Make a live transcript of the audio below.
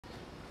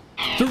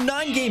Through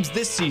 9 games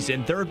this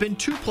season, there have been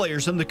 2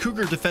 players on the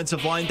Cougar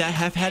defensive line that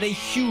have had a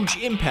huge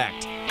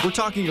impact. We're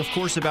talking, of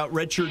course, about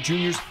redshirt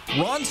juniors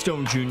Ron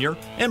Stone Jr.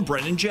 and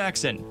Brennan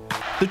Jackson.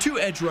 The 2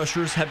 edge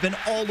rushers have been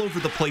all over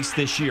the place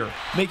this year,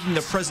 making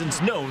their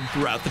presence known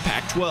throughout the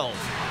Pac-12.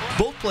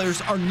 Both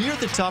players are near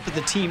the top of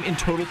the team in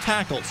total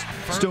tackles,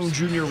 Stone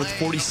Jr. with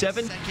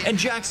 47 and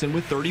Jackson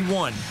with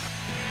 31.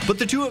 But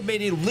the 2 have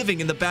made a living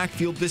in the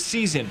backfield this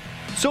season.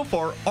 So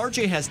far,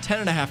 RJ has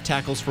 10.5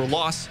 tackles for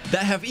loss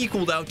that have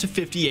equaled out to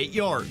 58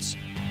 yards,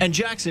 and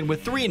Jackson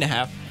with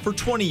 3.5 for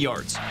 20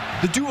 yards.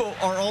 The duo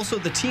are also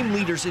the team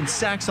leaders in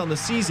sacks on the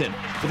season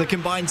with a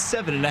combined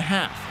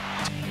 7.5.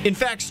 In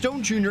fact,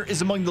 Stone Jr.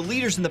 is among the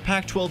leaders in the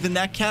Pac-12 in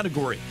that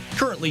category,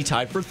 currently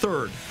tied for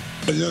 3rd.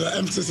 The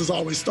emphasis is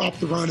always stop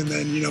the run and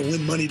then,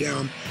 win money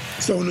down.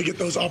 So when we get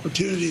those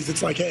opportunities,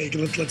 it's like, hey,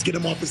 let's get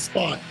him off his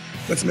spot.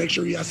 Let's make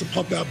sure he has to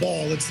pump that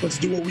ball. Let's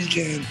do what we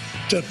can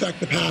to affect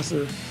the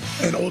passer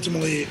and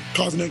ultimately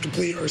cause an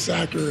incomplete or a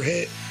sack or a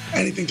hit,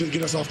 anything to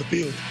get us off the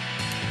field.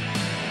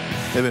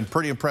 They've been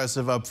pretty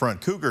impressive up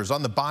front. Cougars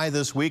on the bye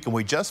this week, and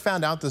we just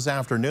found out this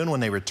afternoon when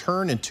they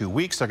return in 2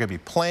 weeks, they're going to be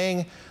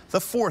playing the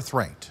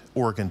 4th-ranked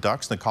Oregon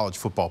Ducks in the college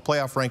football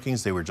playoff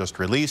rankings. They were just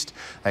released.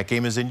 That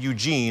game is in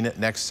Eugene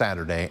next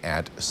Saturday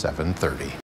at 7:30.